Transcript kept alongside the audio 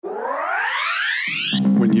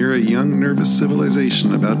When you're a young, nervous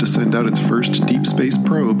civilization about to send out its first deep space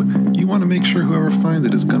probe, you want to make sure whoever finds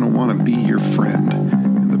it is going to want to be your friend.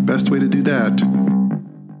 And the best way to do that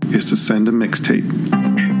is to send a mixtape.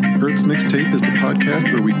 Earth's Mixtape is the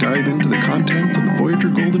podcast where we dive into the contents of the Voyager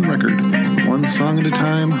Golden Record. One song at a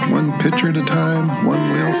time, one picture at a time,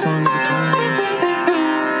 one whale song at a time.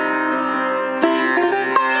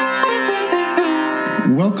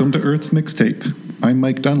 Welcome to Earth's Mixtape. I'm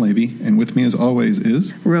Mike Dunleavy, and with me as always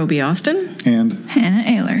is... Roby Austin. And... Hannah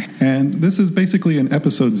Ayler. And this is basically an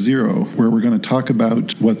episode 0, where we're going to talk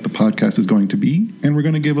about what the podcast is going to be, and we're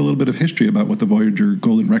going to give a little bit of history about what the Voyager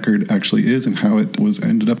Golden Record actually is and how it was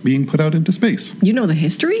ended up being put out into space. You know the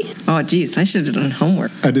history? Oh, geez, I should have done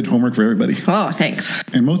homework. I did homework for everybody. Oh, thanks.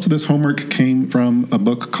 And most of this homework came from a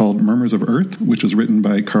book called Murmurs of Earth, which was written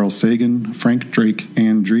by Carl Sagan, Frank Drake,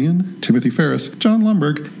 Ann Druyan, Timothy Ferris, John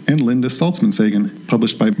Lomberg, and Linda Saltzman Sagan,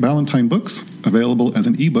 published by Ballantine Books, available as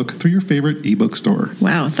an ebook through your favorite ebook store.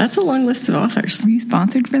 Wow, that's a long list of authors. Were you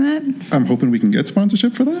sponsored for that? I'm hoping we can get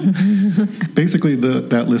sponsorship for that. Basically,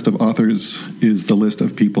 that list of authors is the list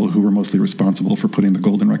of people who were mostly responsible for putting the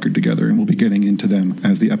Golden Record together, and we'll be getting into them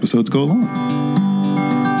as the episodes go along.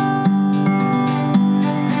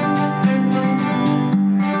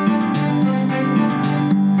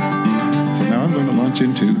 So now I'm going to launch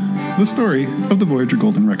into the story of the Voyager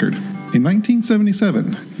Golden Record. In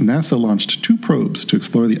 1977, NASA launched 2 probes to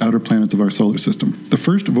explore the outer planets of our solar system. The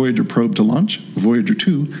first Voyager probe to launch, Voyager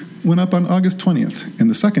 2, went up on August 20th, and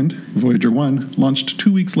the second, Voyager 1, launched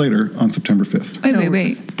 2 weeks later on September 5th.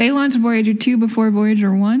 Wait. They launched Voyager 2 before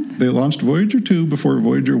Voyager 1? They launched Voyager 2 before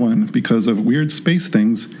Voyager 1 because of weird space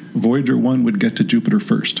things. Voyager 1 would get to Jupiter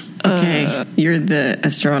first. Okay, you're the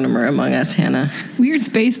astronomer among us, Hannah. Weird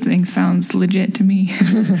space thing sounds legit to me.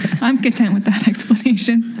 I'm content with that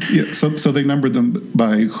explanation. Yeah, so they numbered them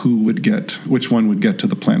by which one would get to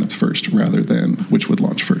the planets first, rather than which would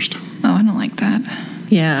launch first. Oh, I don't like that.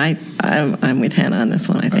 Yeah, I'm with Hannah on this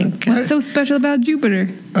one, I think. What's so special about Jupiter?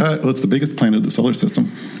 Well, it's the biggest planet of the solar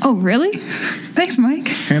system. Oh, really? Thanks, Mike.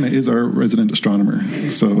 Hannah is our resident astronomer,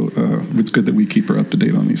 so it's good that we keep her up to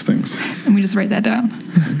date on these things. And we just write that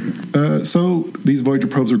down. So these Voyager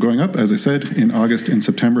probes were going up, as I said, in August and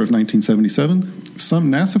September of 1977.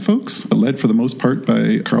 Some NASA folks, led for the most part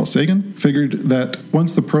by Carl Sagan, figured that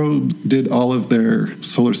once the probe did all of their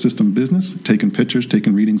solar system business, taking pictures,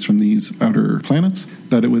 taking readings from these outer planets,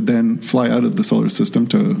 that it would then fly out of the solar system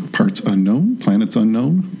to parts unknown, planets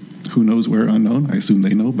unknown. Who knows where unknown? I assume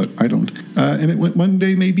they know, but I don't. And it would one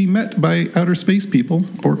day may be met by outer space people,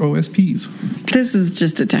 or OSPs. This is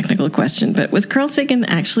just a technical question, but was Carl Sagan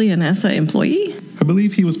actually a NASA employee? I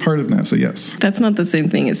believe he was part of NASA, yes. That's not the same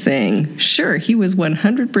thing as saying, sure, he was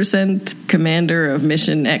 100% commander of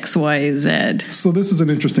mission XYZ. So this is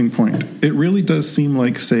an interesting point. It really does seem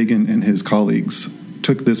like Sagan and his colleagues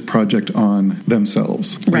took this project on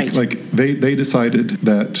themselves. Right. Like they decided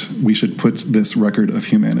that we should put this record of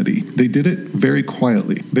humanity. They did it very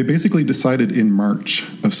quietly. They basically decided in March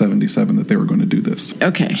of 77 that they were going to do this.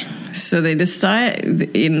 Okay. So they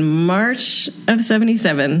decided in March of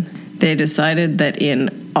 77, they decided that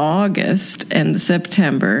in August and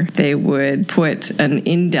September, they would put an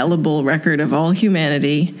indelible record of all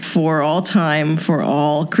humanity for all time, for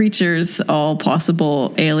all creatures, all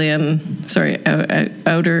possible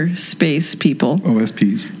outer space people.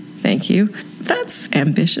 OSPs. Thank you. That's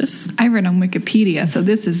ambitious. I read on Wikipedia, so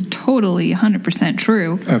this is totally 100%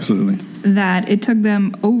 true. Absolutely. That it took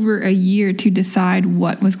them over a year to decide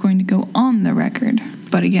what was going to go on the record.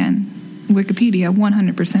 But again, Wikipedia,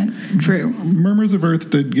 100% true. Murmurs of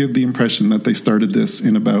Earth did give the impression that they started this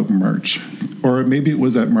in about March. Or maybe it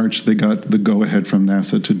was at March they got the go-ahead from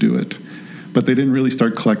NASA to do it. But they didn't really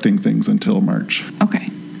start collecting things until March. Okay,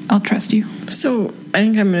 I'll trust you. So I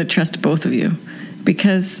think I'm going to trust both of you,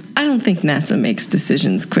 because I don't think NASA makes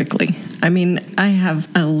decisions quickly. I mean, I have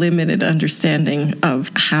a limited understanding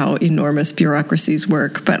of how enormous bureaucracies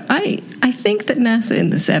work, but I think that NASA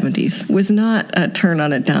in the 70s was not a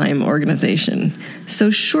turn-on-a-dime organization.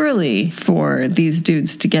 So surely for these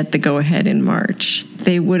dudes to get the go-ahead in March,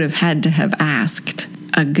 they would have had to have asked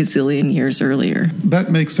a gazillion years earlier.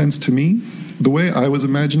 That makes sense to me. The way I was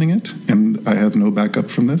imagining it, and I have no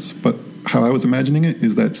backup from this, but how I was imagining it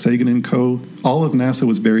is that Sagan and co., all of NASA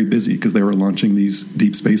was very busy because they were launching these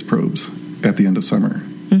deep space probes at the end of summer.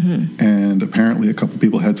 Mm-hmm. And apparently a couple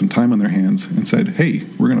people had some time on their hands and said, hey,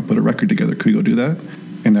 we're going to put a record together. Could we go do that?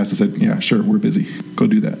 And NASA said, yeah, sure, we're busy. Go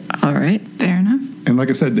do that. All right. Fair enough. And like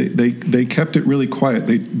I said, they kept it really quiet.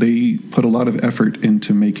 They put a lot of effort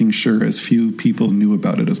into making sure as few people knew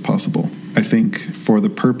about it as possible. I think for the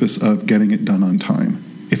purpose of getting it done on time.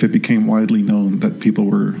 if it became widely known that people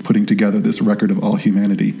were putting together this record of all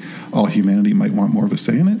humanity might want more of a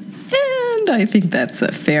say in it. And I think that's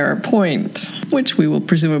a fair point, which we will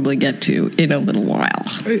presumably get to in a little while.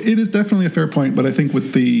 It is definitely a fair point, but I think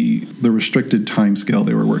with the restricted time scale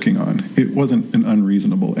they were working on, it wasn't an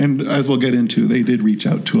unreasonable. And as we'll get into, they did reach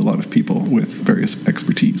out to a lot of people with various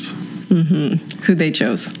expertise. Mm-hmm. Who they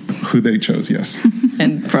chose, yes.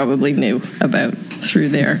 And probably knew about through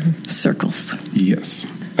their circles.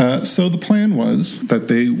 Yes. So the plan was that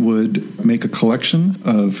they would make a collection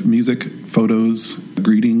of music, photos,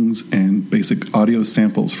 greetings, and basic audio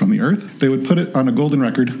samples from the Earth. They would put it on a golden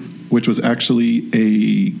record, which was actually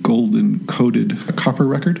a golden-coated copper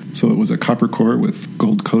record. So it was a copper core with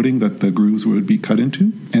gold coating that the grooves would be cut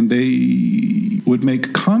into. And they would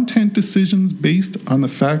make content decisions based on the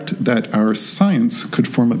fact that our science could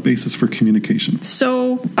form a basis for communication.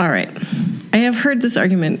 So, all right. I have heard this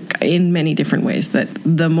argument in many different ways, that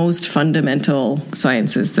the most fundamental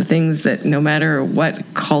sciences, the things that no matter what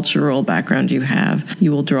cultural background you have,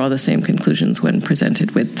 you will draw the same conclusions when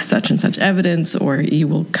presented with such and such evidence, or you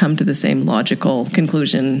will come to the same logical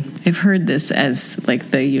conclusion. I've heard this as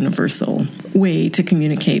like the universal way to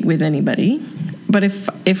communicate with anybody. But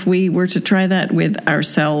if we were to try that with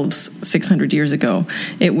ourselves 600 years ago,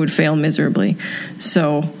 it would fail miserably.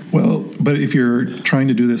 So, well, but if you're trying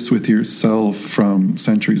to do this with yourself from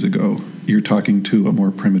centuries ago, you're talking to a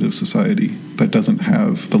more primitive society that doesn't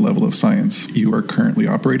have the level of science you are currently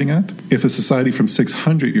operating at. If a society from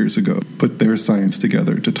 600 years ago put their science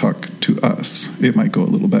together to talk to us, it might go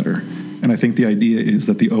a little better. And I think the idea is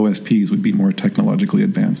that the OSPs would be more technologically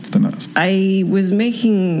advanced than us. I was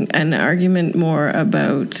making an argument more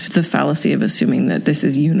about the fallacy of assuming that this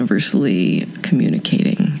is universally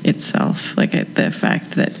communicating itself, like the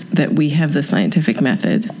fact that we have the scientific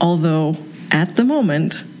method, although at the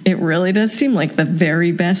moment it really does seem like the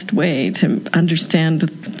very best way to understand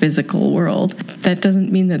the physical world. That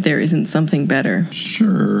doesn't mean that there isn't something better.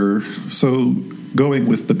 Sure. So going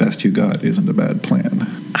with the best you got isn't a bad plan.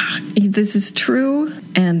 This is true,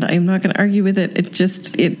 and I'm not going to argue with it.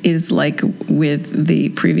 It is like with the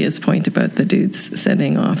previous point about the dudes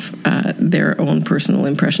sending off their own personal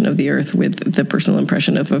impression of the Earth with the personal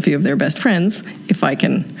impression of a few of their best friends, if I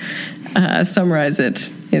can summarize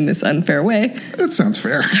it in this unfair way. That sounds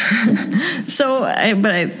fair.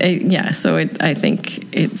 I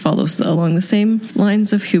think it follows along the same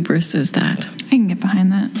lines of hubris as that. I can get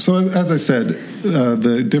behind that. So as I said,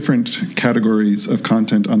 the different categories of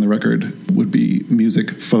content on the record would be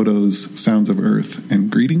music, photos, sounds of Earth, and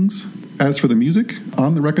greetings. As for the music,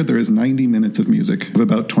 on the record there is 90 minutes of music of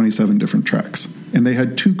about 27 different tracks. And they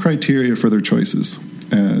had two criteria for their choices.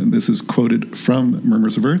 This is quoted from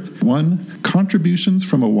Murmurs of Earth. 1, contributions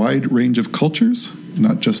from a wide range of cultures,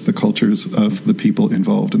 not just the cultures of the people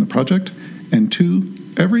involved in the project. And 2,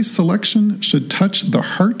 every selection should touch the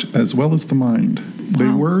heart as well as the mind. Wow. They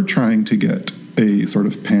were trying to get a sort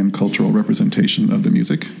of pan-cultural representation of the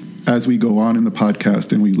music. As we go on in the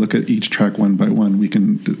podcast and we look at each track one by one, we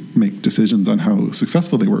can make decisions on how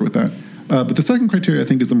successful they were with that. But the second criteria, I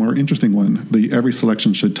think, is the more interesting one. Every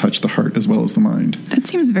selection should touch the heart as well as the mind. That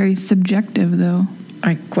seems very subjective, though.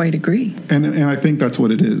 I quite agree. And I think that's what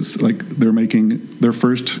it is. Like, they're making, their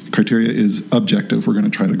first criteria is objective. We're going to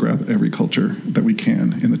try to grab every culture that we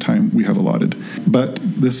can in the time we have allotted. But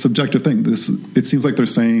this subjective thing, it seems like they're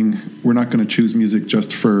saying we're not going to choose music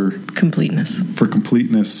just for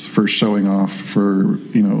completeness, for showing off, for,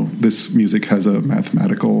 this music has a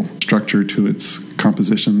mathematical structure to its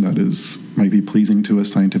composition that might be pleasing to a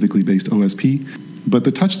scientifically based OSP. But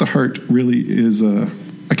the touch the heart really is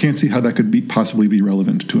I can't see how that could possibly be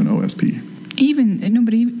relevant to an OSP.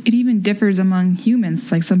 It even differs among humans.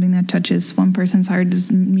 Like something that touches one person's heart is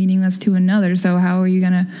meaningless to another. So how are you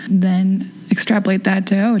going to then extrapolate that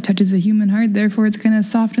to, it touches a human heart, therefore it's going to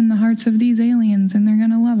soften the hearts of these aliens and they're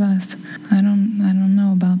going to love us? I don't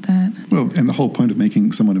know about that. Well, and the whole point of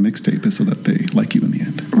making someone a mixtape is so that they like you in the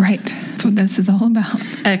end. Right. That's what this is all about.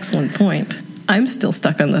 Excellent point. I'm still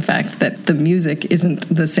stuck on the fact that the music isn't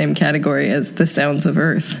the same category as the sounds of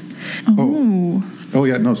Earth. Oh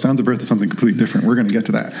yeah, no, Sounds of Earth is something completely different. We're going to get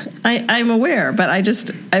to that. I'm aware, but I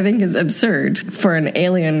think it's absurd for an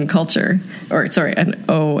alien culture, an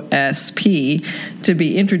OSP, to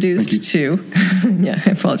be introduced to,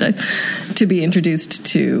 I apologize, to be introduced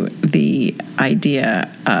to the idea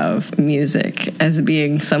of music as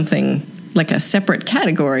being something like a separate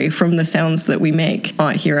category from the sounds that we make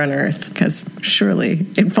here on Earth, because surely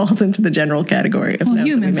it falls into the general category of sounds that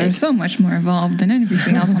we make. Humans are so much more evolved than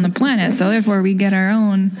everything else on the planet, so therefore we get our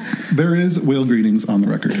own. There is whale greetings on the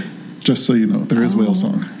record. Just so you know, there is Whale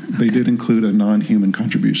Song. They did include a non-human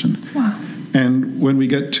contribution. Wow. And when we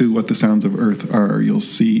get to what the sounds of Earth are, you'll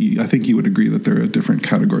see, I think you would agree that they're a different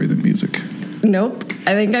category than music. Nope.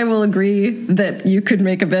 I think I will agree that you could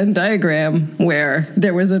make a Venn diagram where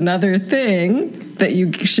there was another thing that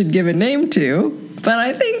you should give a name to, but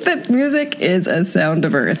I think that music is a sound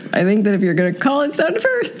of Earth. I think that if you're going to call it Sound of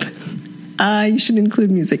Earth, you should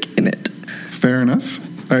include music in it. Fair enough.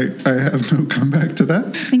 I have no comeback to that.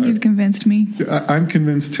 I think you've convinced me. I'm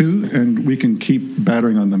convinced too, and we can keep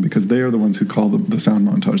battering on them because they are the ones who call the sound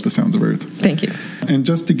montage the Sounds of Earth. Thank you. And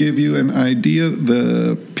just to give you an idea,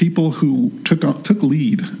 the people who took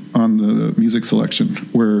lead on the music selection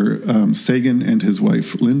were Sagan and his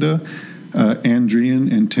wife Linda, Ann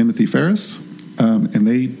Druyan and Timothy Ferris, and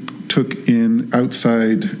they took in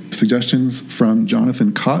outside suggestions from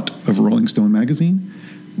Jonathan Cott of Rolling Stone magazine,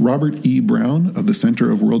 Robert E. Brown of the Center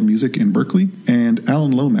of World Music in Berkeley, and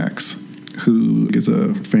Alan Lomax, who is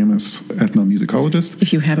a famous ethnomusicologist.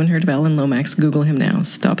 If you haven't heard of Alan Lomax, Google him now.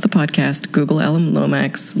 Stop the podcast, Google Alan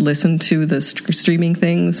Lomax, listen to the streaming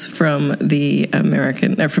things from the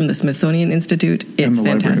from the Smithsonian Institute. It's and the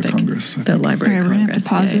fantastic. Library of Congress. The Library of We're going to Congress.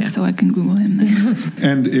 have to pause this so I can Google him then.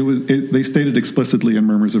 And they stated explicitly in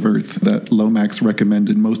Murmurs of Earth that Lomax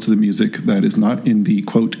recommended most of the music that is not in the,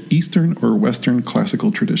 quote, Eastern or Western classical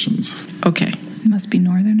traditions. Okay. Must be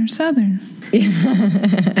Northern or Southern.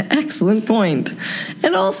 Excellent point.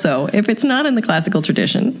 And also, if it's not in the classical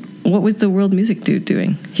tradition, what was the world music dude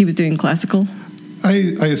doing? He was doing classical?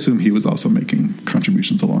 I assume he was also making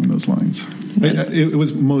contributions along those lines. It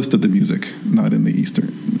was most of the music, not in the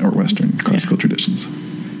Eastern or Western classical traditions.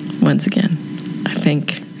 Once again, I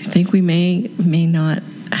think we may not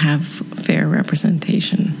have fair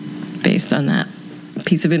representation based on that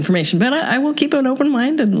piece of information, but I will keep an open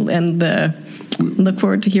mind and look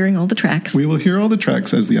forward to hearing all the tracks. We will hear all the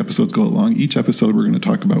tracks as the episodes go along. Each episode we're going to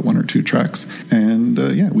talk about one or two tracks,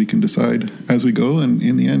 and we can decide as we go and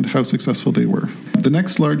in the end how successful they were. The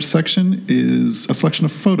next large section is a selection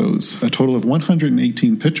of photos, a total of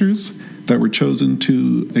 118 pictures that were chosen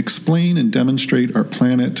to explain and demonstrate our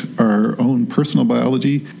planet, our own personal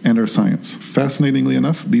biology, and our science. Fascinatingly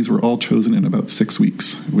enough, these were all chosen in about 6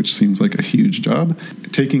 weeks, which seems like a huge job.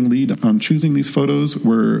 Taking lead on choosing these photos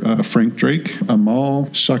were Frank Drake, Amal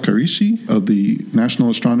Shakarishi of the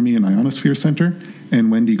National Astronomy and Ionosphere Center,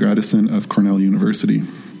 and Wendy Gradison of Cornell University.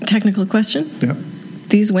 Technical question? Yeah.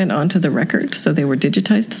 These went onto the record, so they were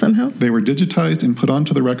digitized somehow? They were digitized and put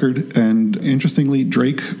onto the record, and interestingly,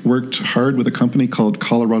 Drake worked hard with a company called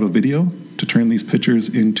Colorado Video to turn these pictures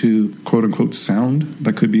into quote-unquote sound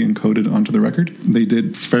that could be encoded onto the record. They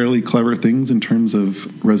did fairly clever things in terms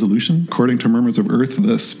of resolution. According to Murmurs of Earth,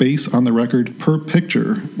 the space on the record per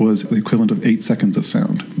picture was the equivalent of 8 seconds of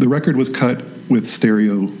sound. The record was cut with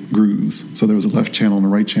stereo grooves, so there was a left channel and a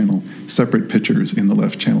right channel, separate pictures in the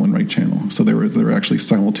left channel and right channel. So there were actually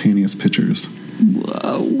simultaneous pictures.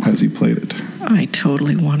 Whoa. As he played it. I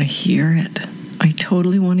totally want to hear it. I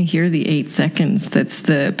totally want to hear the 8 seconds. That's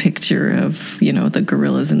the picture of, the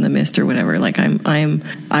gorillas in the mist or whatever. Like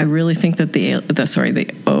I really think that the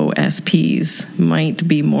OSPs might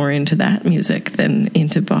be more into that music than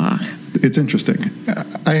into Bach. It's interesting.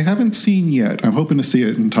 I haven't seen yet. I'm hoping to see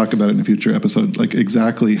it and talk about it in a future episode, like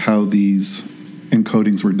exactly how these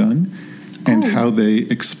encodings were done and how they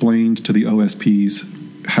explained to the OSPs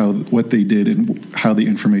what they did and how the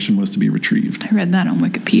information was to be retrieved. I read that on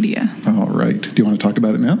Wikipedia. All right. Do you want to talk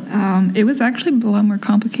about it now? It was actually a lot more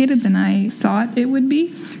complicated than I thought it would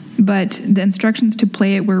be, but the instructions to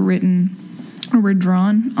play it were written or were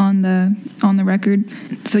drawn on the record.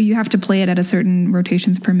 So you have to play it at a certain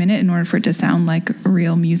rotations per minute in order for it to sound like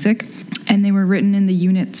real music. And they were written in the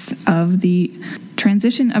units of the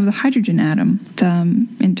transition of the hydrogen atom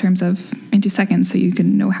in terms of into seconds, so you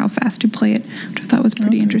can know how fast to play it, which I thought was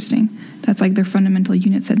pretty interesting. That's like their fundamental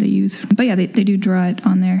units that they use. But yeah, they do draw it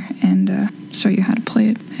on there and show you how to play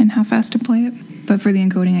it and how fast to play it. But for the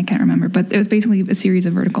encoding, I can't remember. But it was basically a series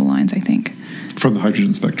of vertical lines, I think. From the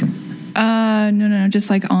hydrogen spectrum? No, just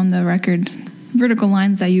like on the record. Vertical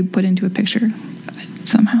lines that you put into a picture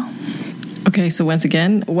somehow. Okay, so once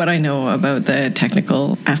again, what I know about the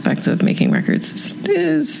technical aspects of making records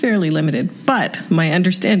is fairly limited. But my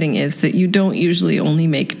understanding is that you don't usually only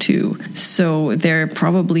make 2. So there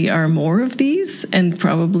probably are more of these, and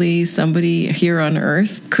probably somebody here on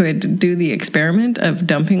Earth could do the experiment of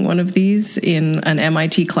dumping one of these in an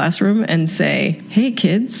MIT classroom and say, hey,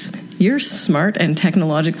 kids, you're smart and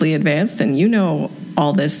technologically advanced, and you know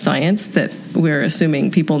all this science that we're assuming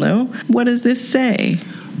people know. What does this say?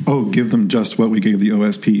 Oh, give them just what we gave the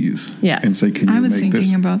OSPs. Yeah. And say, can you make this? I was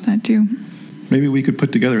thinking about that too. Maybe we could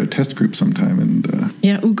put together a test group sometime and...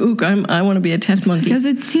 Yeah, I want to be a test monkey. Because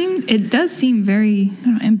it does seem very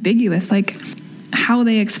ambiguous, like how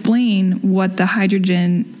they explain what the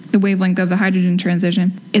wavelength of the hydrogen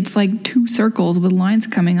transition. It's like two circles with lines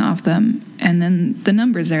coming off them, and then the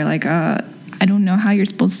numbers there, like, I don't know how you're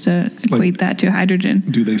supposed to equate that to hydrogen.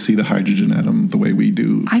 Do they see the hydrogen atom the way we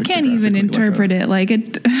do? I can't even interpret it like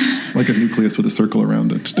it. Like a nucleus with a circle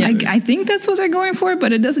around it. I think that's what they're going for,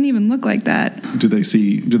 but it doesn't even look like that. Do they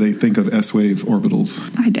think of S-wave orbitals?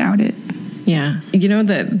 I doubt it. Yeah. You know,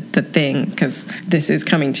 the thing, because this is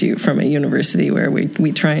coming to you from a university where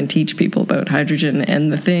we try and teach people about hydrogen,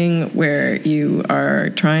 and the thing where you are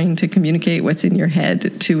trying to communicate what's in your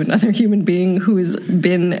head to another human being who has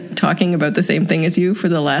been talking about the same thing as you for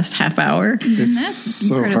the last half hour. It's That's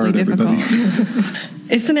so incredibly hard, difficult. everybody.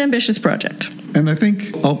 It's an ambitious project. And I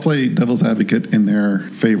think I'll play devil's advocate in their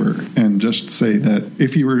favor and just say that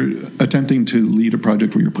if you were attempting to lead a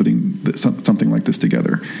project where you're putting something like this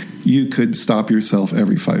together, you could stop yourself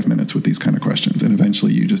every 5 minutes with these kind of questions. And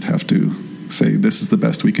eventually you just have to say, this is the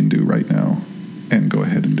best we can do right now, and go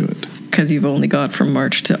ahead and do it. Because you've only got from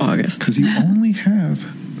March to August. Because you only have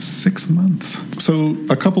 6 months. So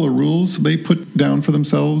a couple of rules they put down for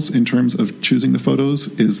themselves in terms of choosing the photos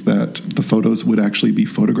is that the photos would actually be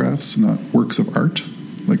photographs, not works of art.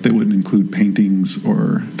 Like they wouldn't include paintings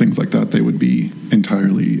or things like that. They would be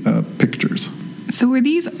entirely pictures. So were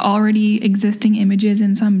these already existing images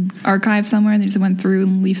in some archive somewhere and they just went through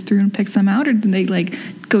and leafed through and picked some out? Or did they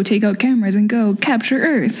go take out cameras and go capture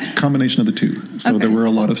Earth? Combination of the two. So there were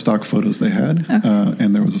a lot of stock photos they had,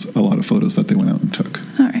 and there was a lot of photos that they went out and took.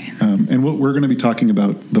 All right. And what we're going to be talking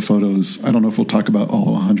about the photos, I don't know if we'll talk about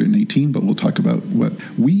all 118, but we'll talk about what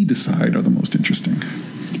we decide are the most interesting.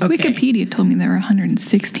 Okay. Wikipedia told me there were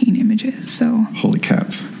 116 images, so... Holy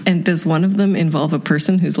cats. And does one of them involve a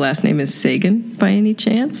person whose last name is Sagan by any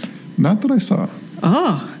chance? Not that I saw.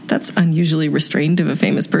 Oh, that's unusually restrained of a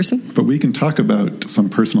famous person. But we can talk about some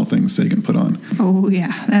personal things Sagan put on. Oh,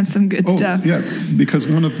 yeah, that's some good stuff. Yeah, because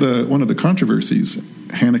one of the controversies,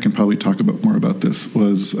 Hannah can probably talk more about this,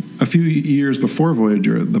 was a few years before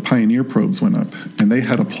Voyager, the Pioneer probes went up, and they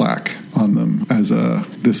had a plaque on them as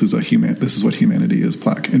this is what humanity is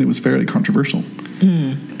plaque, and it was fairly controversial.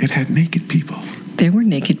 It had naked people. There were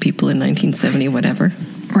naked people in 1970, whatever.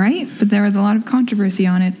 Right, but there was a lot of controversy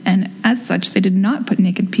on it, and as such, they did not put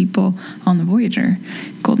naked people on the Voyager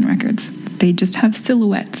Golden Records. They just have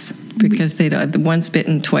silhouettes. Because they'd once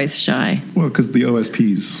bitten, twice shy. Well, because the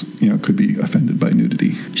OSPs, could be offended by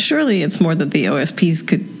nudity. Surely it's more that the OSPs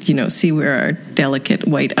could, see where our delicate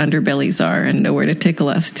white underbellies are and know where to tickle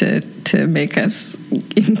us to make us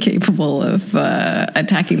incapable of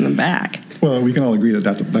attacking them back. Well, we can all agree that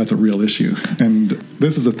that's a real issue. And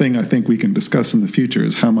this is a thing I think we can discuss in the future,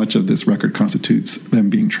 is how much of this record constitutes them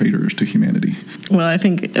being traitors to humanity. Well, I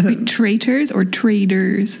think... Wait, traitors or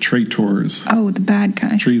traders? Traitors. Oh, the bad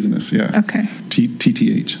kind. Treasonous, yeah. Okay.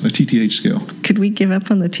 TTH, the TTH scale. Could we give up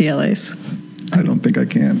on the TLAs? I don't think I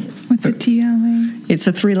can. What's a TLA? It's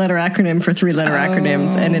a 3-letter acronym for 3-letter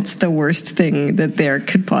acronyms, and it's the worst thing that there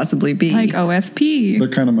could possibly be. Like OSP. They're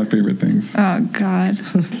kind of my favorite things. Oh, God.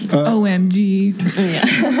 OMG. Yeah.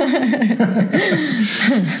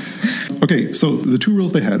 Okay, so the two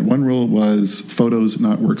rules they had. One rule was photos,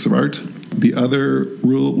 not works of art. The other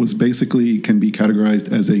rule was basically can be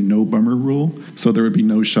categorized as a no-bummer rule. So there would be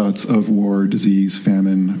no shots of war, disease,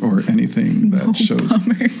 famine, or anything that shows.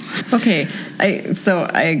 Okay,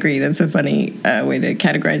 I agree. That's a funny way to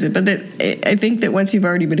categorize it. But I think that once you've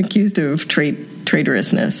already been accused of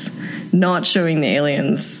traitorousness, not showing the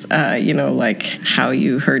aliens, like how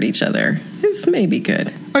you hurt each other, is maybe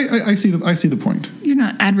good. I see the point. You're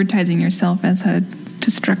not advertising yourself as a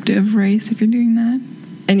destructive race if you're doing that.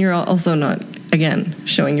 And you're also not, again,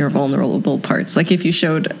 showing your vulnerable parts. Like if you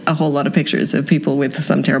showed a whole lot of pictures of people with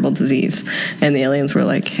some terrible disease and the aliens were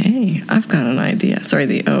like, hey, I've got an idea. Sorry,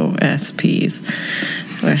 the OSPs.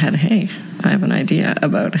 I have an idea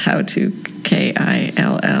about how to kill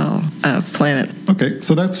a planet. Okay,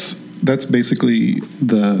 so that's basically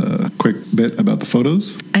the quick bit about the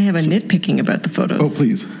photos. I have a nitpicking about the photos. Oh,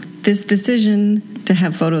 please. This decision to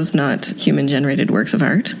have photos not human-generated works of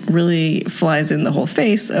art really flies in the whole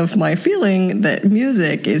face of my feeling that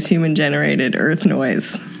music is human-generated earth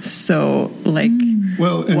noise. So,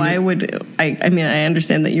 why would... I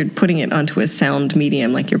understand that you're putting it onto a sound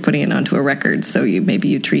medium, like you're putting it onto a record, so maybe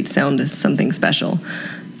you treat sound as something special.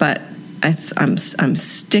 But I'm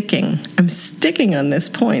sticking on this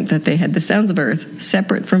point that they had the sounds of earth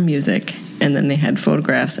separate from music, and then they had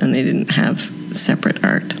photographs, and they didn't have separate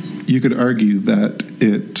art. you could argue that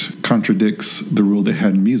it contradicts the rule they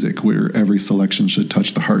had in music, where every selection should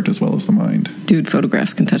touch the heart as well as the mind. Dude,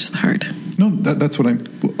 photographs can touch the heart. No, that's what I'm...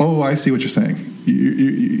 Oh, I see what you're saying.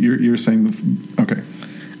 You're saying... Okay.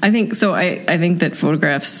 I think so. I think that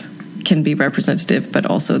photographs can be representative, but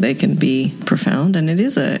also they can be profound, and it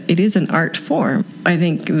is an art form. I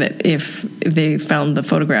think that if they found the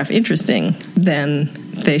photograph interesting, then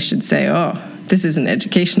they should say, oh, this isn't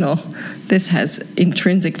educational, this has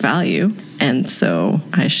intrinsic value, and so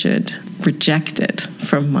I should reject it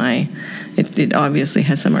from my... It obviously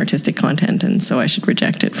has some artistic content, and so I should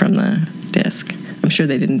reject it from the disc. I'm sure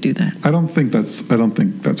they didn't do that. I don't think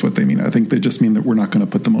that's what they mean. I think they just mean that we're not going to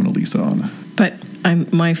put the Mona Lisa on. But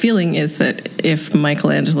my feeling is that if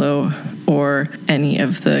Michelangelo or any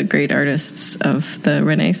of the great artists of the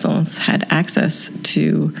Renaissance had access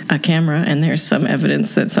to a camera, and there's some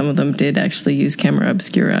evidence that some of them did actually use camera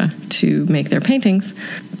obscura to make their paintings,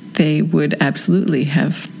 they would absolutely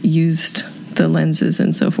have used the lenses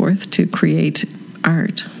and so forth to create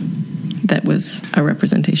art that was a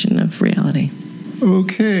representation of reality.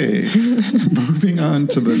 Okay, moving on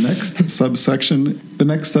to the next subsection. The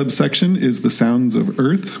next subsection is the Sounds of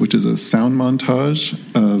Earth, which is a sound montage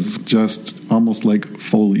of just almost like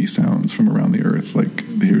Foley sounds from around the earth. Like,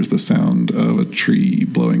 here's the sound of a tree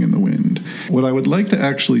blowing in the wind. What I would like to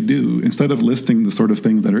actually do, instead of listing the sort of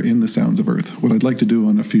things that are in the Sounds of Earth, what I'd like to do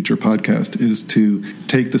on a future podcast is to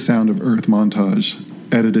take the Sound of Earth montage,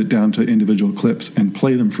 edit it down to individual clips, and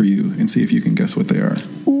play them for you and see if you can guess what they are.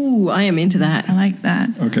 Ooh, I am into that. I like that.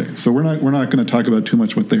 Okay, so we're not going to talk about too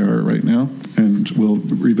much what they are right now, and we'll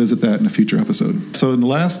revisit that in a future episode. So the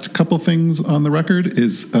last couple things on the record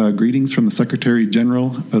is greetings from the Secretary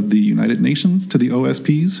General of the United Nations to the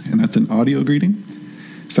OSPs, and that's an audio greeting.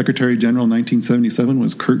 Secretary General 1977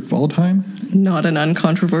 was Kurt Waldheim. Not an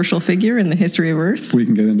uncontroversial figure in the history of Earth. We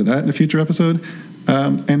can get into that in a future episode.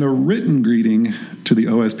 And a written greeting to the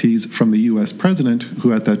OSPs from the U.S. president,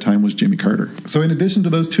 who at that time was Jimmy Carter. So in addition to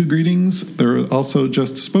those two greetings, there are also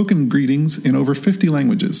just spoken greetings in over 50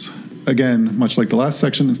 languages. Again, much like the last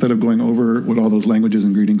section, instead of going over what all those languages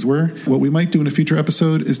and greetings were, what we might do in a future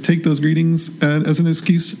episode is take those greetings as an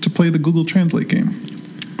excuse to play the Google Translate game.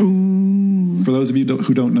 Ooh. For those of you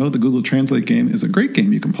who don't know, the Google Translate game is a great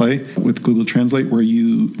game you can play with Google Translate, where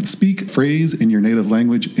you speak a phrase in your native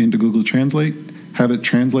language into Google Translate, have it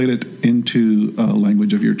translate it into a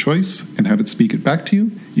language of your choice, and have it speak it back to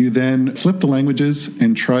you. You then flip the languages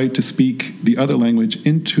and try to speak the other language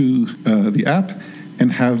into the app,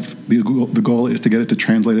 and have the goal is to get it to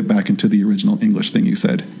translate it back into the original English thing you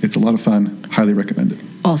said. It's a lot of fun. Highly recommend it.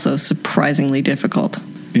 Also surprisingly difficult.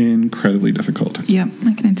 Incredibly difficult. Yep,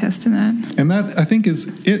 I can attest to that. And that, I think, is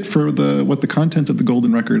it for what the contents of the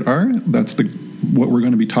Golden Record are. That's what we're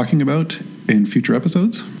going to be talking about in future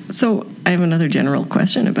episodes. So I have another general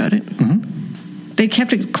question about it. Mm-hmm. They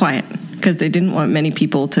kept it quiet because they didn't want many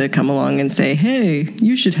people to come along and say, hey,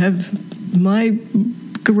 you should have my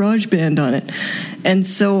GarageBand on it. And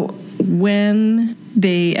so when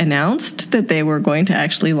they announced that they were going to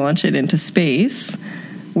actually launch it into space,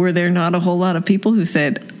 were there not a whole lot of people who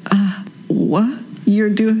said, what? You're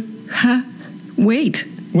doing, wait.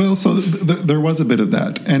 Well, so there was a bit of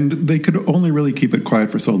that, and they could only really keep it quiet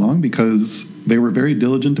for so long because they were very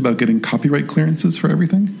diligent about getting copyright clearances for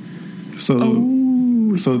everything.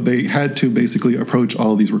 So they had to basically approach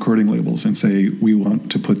all of these recording labels and say, we want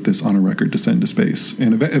to put this on a record to send to space.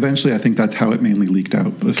 And eventually, I think that's how it mainly leaked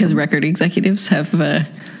out. Because record executives have...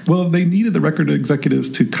 Well, they needed the record executives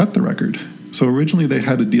to cut the record. So originally they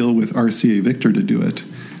had a deal with RCA Victor to do it.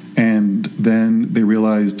 And then they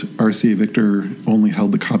realized RCA Victor only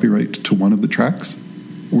held the copyright to one of the tracks,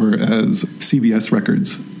 whereas CBS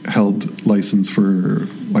Records held license for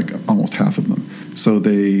like almost half of them. So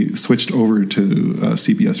they switched over to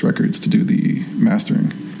CBS Records to do the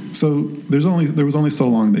mastering. So there was only so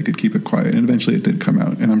long they could keep it quiet, and eventually it did come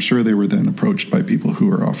out. And I'm sure they were then approached by people who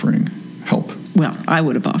were offering help. Well, I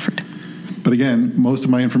would have offered. But again, most of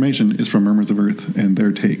my information is from Murmurs of Earth and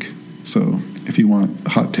their take. So if you want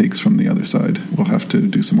hot takes from the other side, we'll have to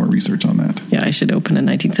do some more research on that. Yeah, I should open a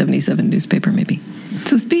 1977 newspaper, maybe.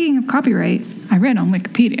 So speaking of copyright, I read on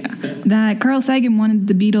Wikipedia that Carl Sagan wanted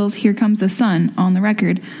the Beatles' Here Comes the Sun on the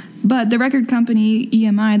record, but the record company,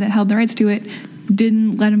 EMI, that held the rights to it,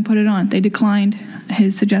 didn't let him put it on. They declined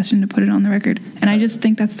his suggestion to put it on the record. And I just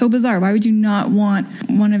think that's so bizarre. Why would you not want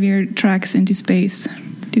one of your tracks into space?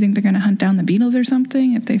 Do you think they're going to hunt down the Beatles or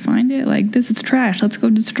something if they find it? Like, this is trash. Let's go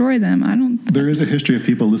destroy them. I don't... There is a history of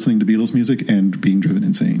people listening to Beatles music and being driven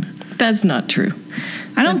insane. That's not true.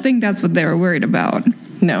 I don't think that's what they were worried about.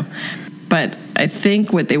 No. But I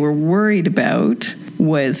think what they were worried about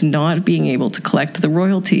was not being able to collect the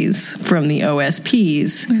royalties from the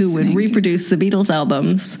OSPs who would reproduce the Beatles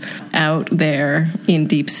albums out there in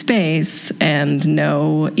deep space, and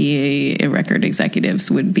no EA record executives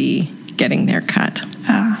would be getting their cut.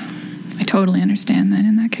 I totally understand that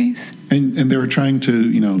in that case. And they were trying to,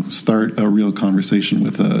 start a real conversation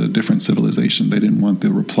with a different civilization. They didn't want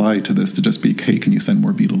the reply to this to just be, hey, can you send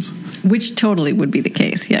more Beatles? Which totally would be the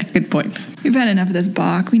case. Yeah, good point. We've had enough of this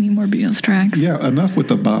Bach. We need more Beatles tracks. Yeah, enough with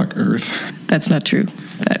the Bach Earth. That's not true.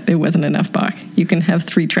 It wasn't enough Bach. You can have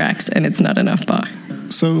 3 tracks and it's not enough Bach.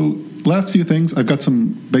 So, last few things. I've got some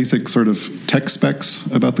basic sort of tech specs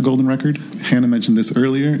about the Golden Record. Hannah mentioned this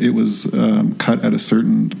earlier. It was cut at a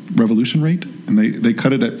certain revolution rate, and they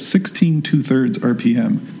cut it at 16 2/3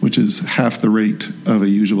 RPM, which is half the rate of a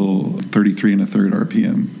usual 33 1/3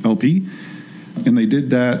 RPM LP. And they did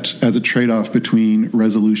that as a trade-off between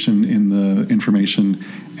resolution in the information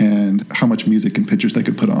and how much music and pictures they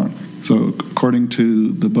could put on. So according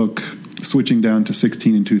to the book, switching down to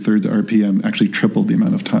 16 2/3 RPM actually tripled the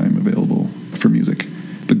amount of time available for music.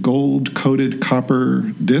 The gold-coated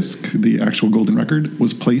copper disc, the actual Golden Record,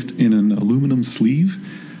 was placed in an aluminum sleeve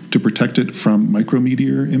to protect it from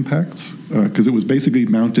micrometeor impacts, because it was basically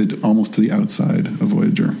mounted almost to the outside of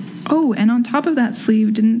Voyager. Oh, and on top of that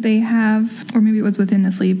sleeve, didn't they have, or maybe it was within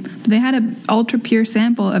the sleeve, they had an ultra-pure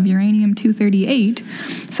sample of uranium-238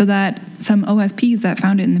 so that some OSPs that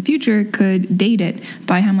found it in the future could date it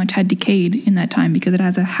by how much had decayed in that time, because it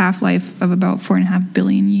has a half-life of about 4.5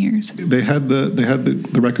 billion years. They had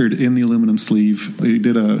the record in the aluminum sleeve. They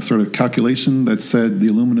did a sort of calculation that said the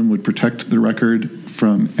aluminum would protect the record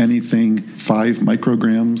from anything 5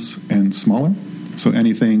 micrograms and smaller. So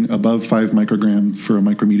anything above 5 micrograms for a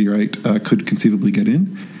micrometeorite could conceivably get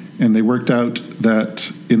in. And they worked out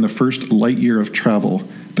that in the first light year of travel,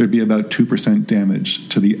 there'd be about 2% damage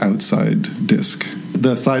to the outside disk.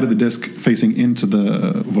 The side of the disk facing into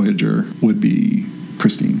the Voyager would be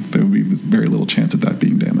pristine. There would be very little chance of that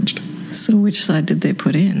being damaged. So which side did they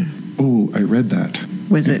put in? Oh, I read that.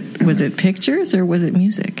 Was it pictures or was it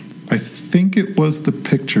music? I think it was the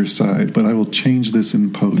picture side, but I will change this in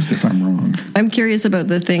post if I'm wrong. I'm curious about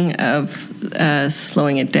the thing of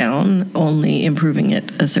slowing it down, only improving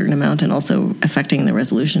it a certain amount, and also affecting the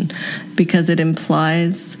resolution, because it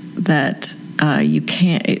implies that you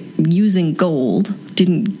can't, using gold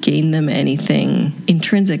didn't gain them anything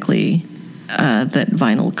intrinsically that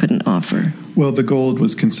vinyl couldn't offer. Well, the gold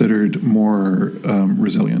was considered more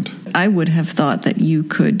resilient. I would have thought that you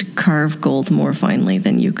could carve gold more finely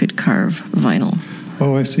than you could carve vinyl.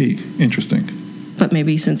 Oh, I see. Interesting. But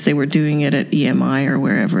maybe since they were doing it at EMI or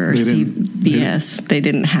wherever, or CBS, they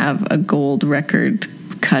didn't have a gold record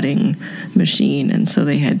cutting machine, and so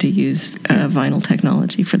they had to use vinyl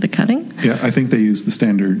technology for the cutting. Yeah, I think they used the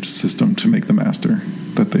standard system to make the master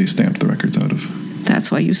that they stamped the records out of. That's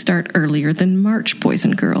why you start earlier than March, boys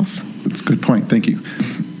and girls. That's a good point. Thank you.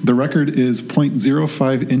 The record is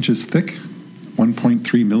 0.05 inches thick,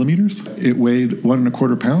 1.3 millimeters. It weighed 1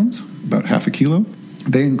 1/4 pounds, about half a kilo.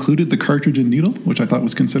 They included the cartridge and needle, which I thought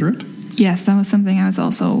was considerate. Yes, that was something I was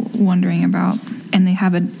also wondering about. And they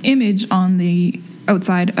have an image on the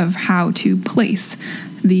outside of how to place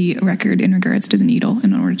the record in regards to the needle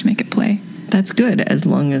in order to make it play. That's good, as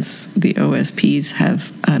long as the OSPs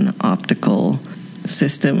have an optical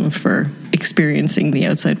system for experiencing the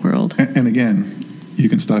outside world. And again, you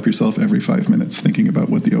can stop yourself every 5 minutes thinking about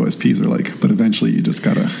what the OSPs are like, but eventually you just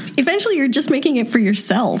gotta... Eventually you're just making it for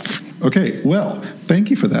yourself. Okay, well,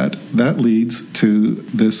 thank you for that. That leads to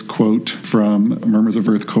this quote from Murmurs of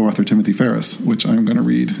Earth co-author Timothy Ferris, which I'm going to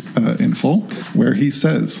read in full, where he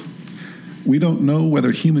says, "We don't know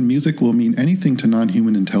whether human music will mean anything to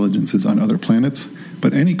non-human intelligences on other planets,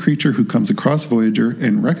 but any creature who comes across Voyager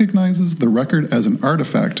and recognizes the record as an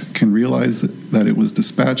artifact can realize that it was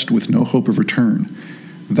dispatched with no hope of return.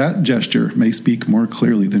 That gesture may speak more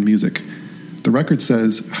clearly than music. The record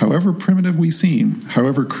says, however primitive we seem,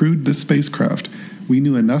 however crude this spacecraft, we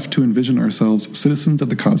knew enough to envision ourselves citizens of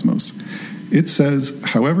the cosmos. It says,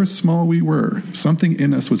 however small we were, something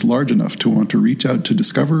in us was large enough to want to reach out to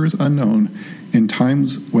discoverers unknown in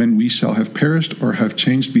times when we shall have perished or have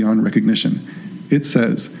changed beyond recognition. It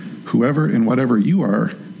says, whoever and whatever you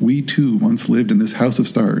are, we too once lived in this house of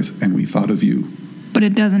stars, and we thought of you." But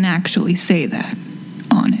it doesn't actually say that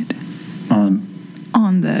on it.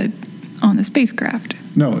 On the spacecraft.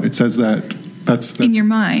 No, it says that. That's in your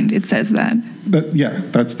mind, it says that.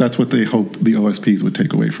 That's what they hope the OSPs would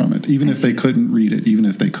take away from it. Even if they couldn't read it, even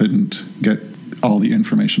if they couldn't get all the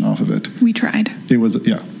information off of it. We tried. It was,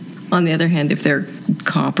 yeah. On the other hand, if they're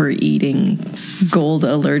copper-eating,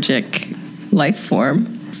 gold-allergic life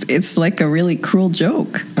form, it's like a really cruel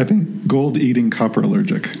joke. I think gold eating copper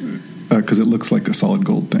allergic because it looks like a solid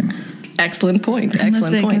gold thing. Excellent point.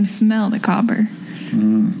 Unless they can smell the copper.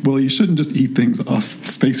 Well, you shouldn't just eat things off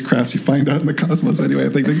spacecrafts you find out in the cosmos anyway. I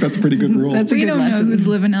think that's a pretty good rule. That's a good lesson. We don't know who's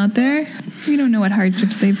living out there. We don't know what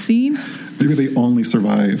hardships they've seen. Maybe they only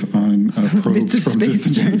survive on probes from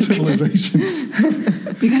distant civilizations.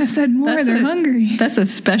 We gotta send more. They're hungry. That's a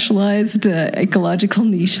specialized ecological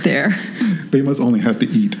niche there. They must only have to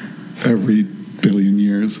eat every billion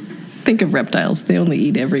years. Think of reptiles. They only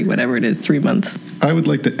eat every, whatever it is, 3 months. I would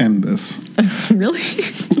like to end this. Really?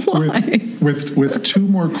 Why? With two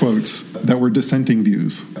more quotes that were dissenting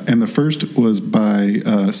views. And the first was by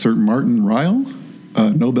Sir Martin Ryle, a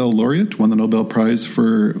Nobel laureate, won the Nobel Prize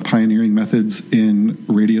for pioneering methods in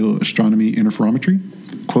radio astronomy interferometry.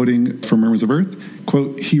 Quoting from Murmurs of Earth,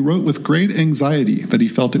 quote, "He wrote with great anxiety that he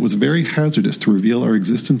felt it was very hazardous to reveal our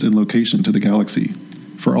existence and location to the galaxy.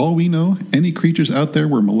 For all we know, any creatures out there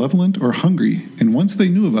were malevolent or hungry, and once they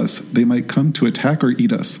knew of us, they might come to attack or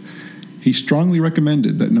eat us. He strongly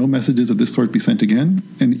recommended that no messages of this sort be sent again,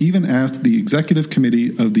 and even asked the Executive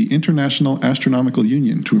Committee of the International Astronomical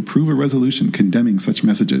Union to approve a resolution condemning such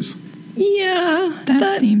messages." Yeah.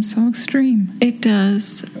 That seems so extreme. It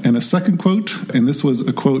does. And a second quote, and this was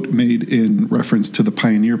a quote made in reference to the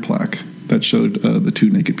Pioneer plaque that showed the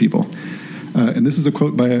two naked people. And this is a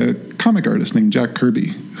quote by a comic artist named Jack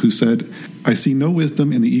Kirby, who said, "I see no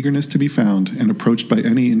wisdom in the eagerness to be found and approached by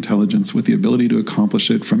any intelligence with the ability to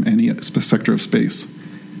accomplish it from any sector of space.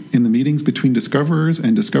 In the meetings between discoverers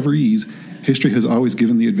and discoverees, history has always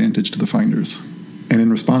given the advantage to the finders." And in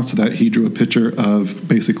response to that, he drew a picture of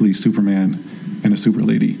basically Superman and a super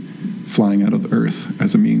lady flying out of the Earth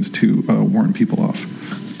as a means to warn people off.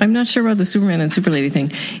 I'm not sure about the Superman and super lady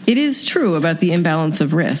thing. It is true about the imbalance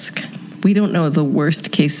of risk. We don't know the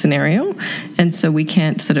worst case scenario, and so we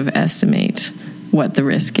can't sort of estimate what the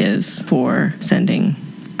risk is for sending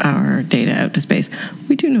our data out to space.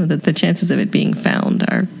 We do know that the chances of it being found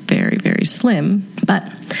are very, very slim, but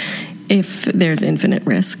if there's infinite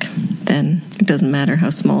risk, then it doesn't matter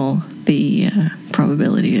how small the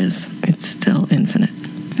probability is. It's still infinite.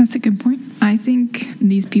 That's a good point. I think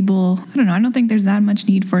these people, I don't think there's that much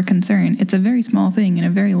need for concern. It's a very small thing in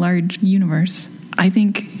a very large universe. I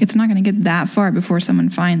think it's not going to get that far before someone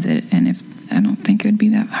finds it, and I don't think it would be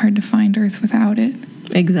that hard to find Earth without it.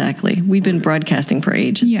 Exactly. We've been broadcasting for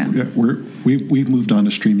ages. Yeah, we've moved on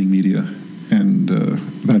to streaming media, and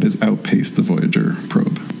that has outpaced the Voyager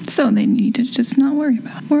probe. So they need to just not worry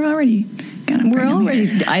about it. We're already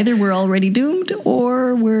either we're already doomed,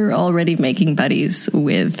 or we're already making buddies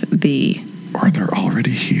with or they're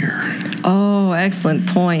already here. Oh, excellent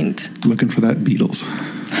point. Looking for that Beatles.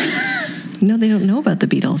 No, they don't know about the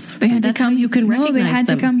Beatles. That's how you can recognize them. No, they had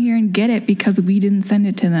to come here and get it because we didn't send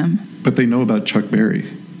it to them. But they know about Chuck Berry.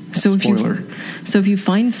 Spoiler. If you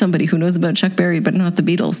find somebody who knows about Chuck Berry but not the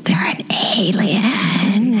Beatles, they're an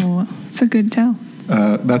alien. Oh, it's a good tell.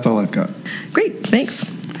 That's all I've got. Great, thanks.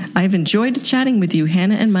 I've enjoyed chatting with you,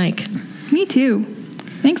 Hannah and Mike. Me too.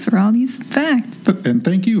 Thanks for all these facts. And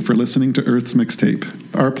thank you for listening to Earth's Mixtape.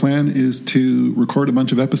 Our plan is to record a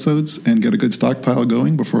bunch of episodes and get a good stockpile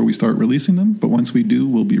going before we start releasing them. But once we do,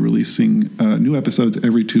 we'll be releasing new episodes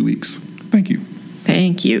every 2 weeks. Thank you.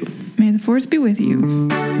 Thank you. May the force be with you.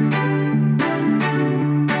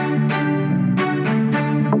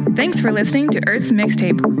 Thanks for listening to Earth's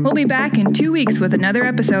Mixtape. We'll be back in 2 weeks with another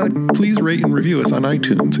episode. Please rate and review us on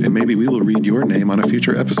iTunes, and maybe we will read your name on a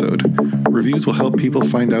future episode. Reviews will help people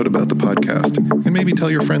find out about the podcast, and maybe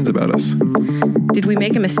tell your friends about us. Did we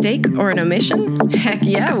make a mistake or an omission? Heck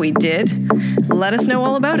yeah, we did. Let us know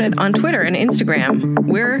all about it on Twitter and Instagram.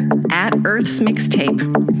 We're at Earth's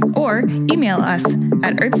Mixtape. Or email us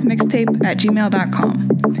at earthsmixtape@gmail.com.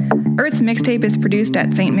 Earth's Mixtape is produced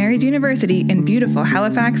at St. Mary's University in beautiful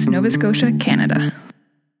Halifax, Nova Scotia, Canada.